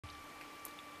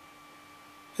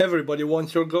Everybody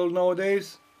wants your gold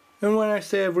nowadays, and when I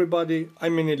say everybody, I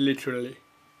mean it literally.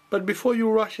 But before you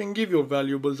rush and give your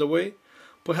valuables away,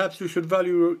 perhaps you should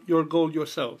value your gold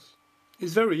yourselves.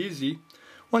 It's very easy.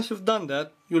 Once you've done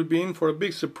that, you'll be in for a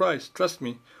big surprise, trust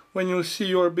me, when you'll see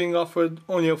you are being offered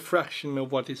only a fraction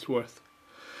of what it's worth.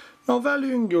 Now,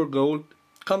 valuing your gold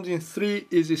comes in 3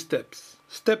 easy steps.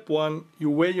 Step 1, you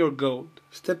weigh your gold.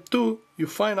 Step 2, you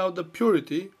find out the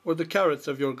purity or the carats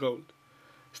of your gold.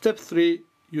 Step 3,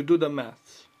 you do the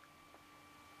maths.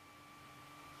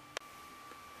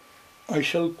 I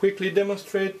shall quickly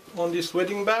demonstrate on this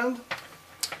wedding band.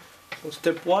 So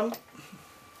step 1,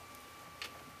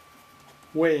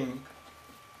 weighing.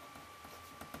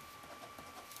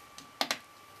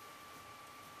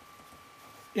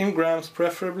 In grams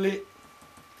preferably,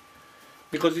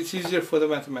 because it's easier for the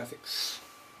mathematics.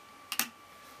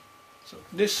 So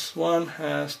this one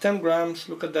has 10 grams,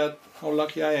 look at that, how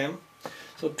lucky I am.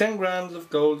 So 10 grams of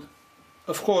gold.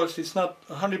 Of course it's not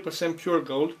 100% pure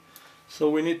gold, so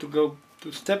we need to go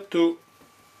to step 2,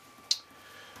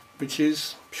 which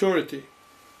is purity.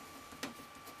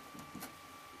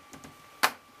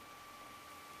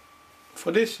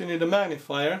 For this you need a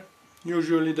magnifier.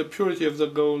 Usually the purity of the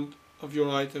gold of your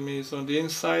item is on the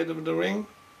inside of the ring.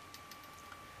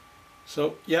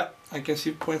 So yeah, I can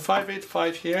see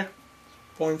 0.585 here,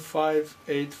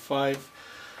 0.585.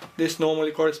 This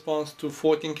normally corresponds to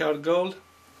 14 karat gold.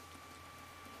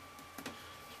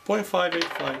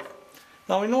 0.585.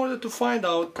 Now in order to find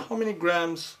out how many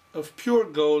grams of pure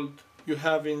gold you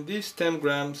have in these 10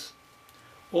 grams,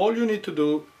 all you need to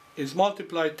do is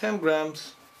multiply 10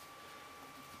 grams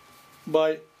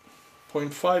by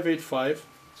 0.585.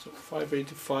 So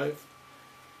 585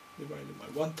 divided by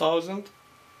 1000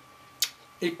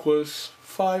 equals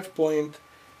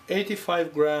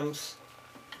 5.85 grams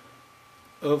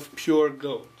of pure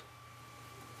gold.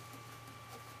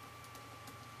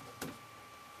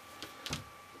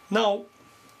 Now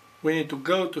we need to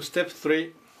go to step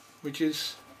 3, which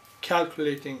is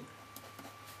calculating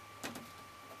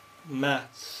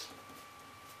maths.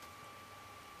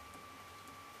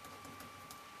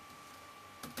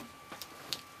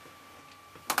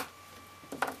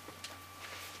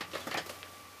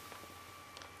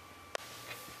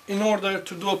 In order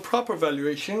to do a proper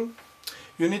valuation,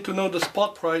 you need to know the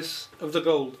spot price of the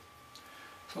gold.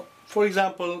 So, for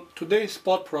example, today's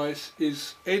spot price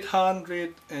is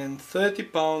 830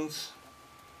 pounds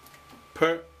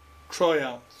per troy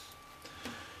ounce.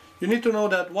 You need to know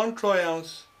that 1 troy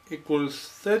ounce equals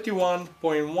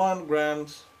 31.1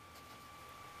 grams.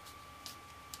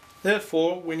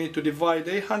 Therefore, we need to divide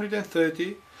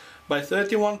 830 by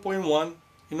 31.1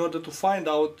 in order to find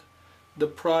out the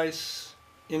price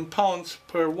in pounds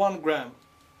per 1 gram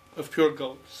of pure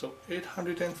gold. So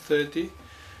 830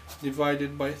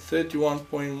 divided by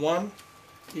 31.1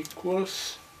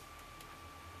 equals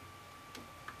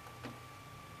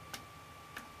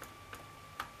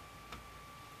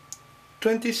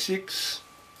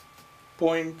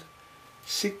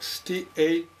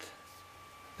 26.68,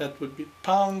 that would be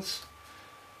pounds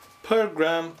per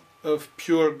gram of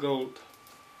pure gold.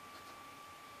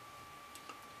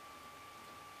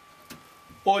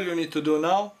 All you need to do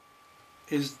now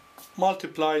is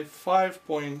multiply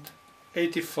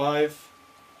 5.85,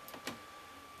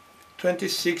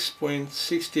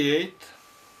 26.68,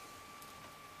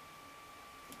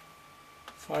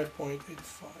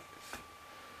 5.85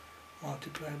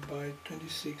 multiplied by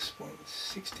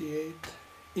 26.68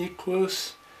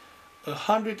 equals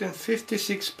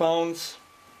 156 pounds.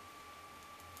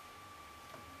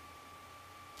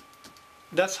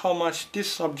 That's how much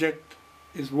this subject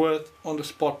is worth on the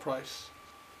spot price.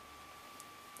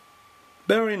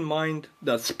 Bear in mind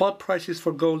that spot prices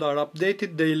for gold are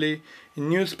updated daily in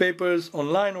newspapers,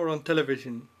 online or on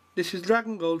television. This is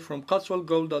Dragon Gold from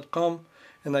CotswoldGold.com,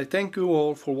 and I thank you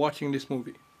all for watching this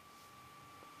movie.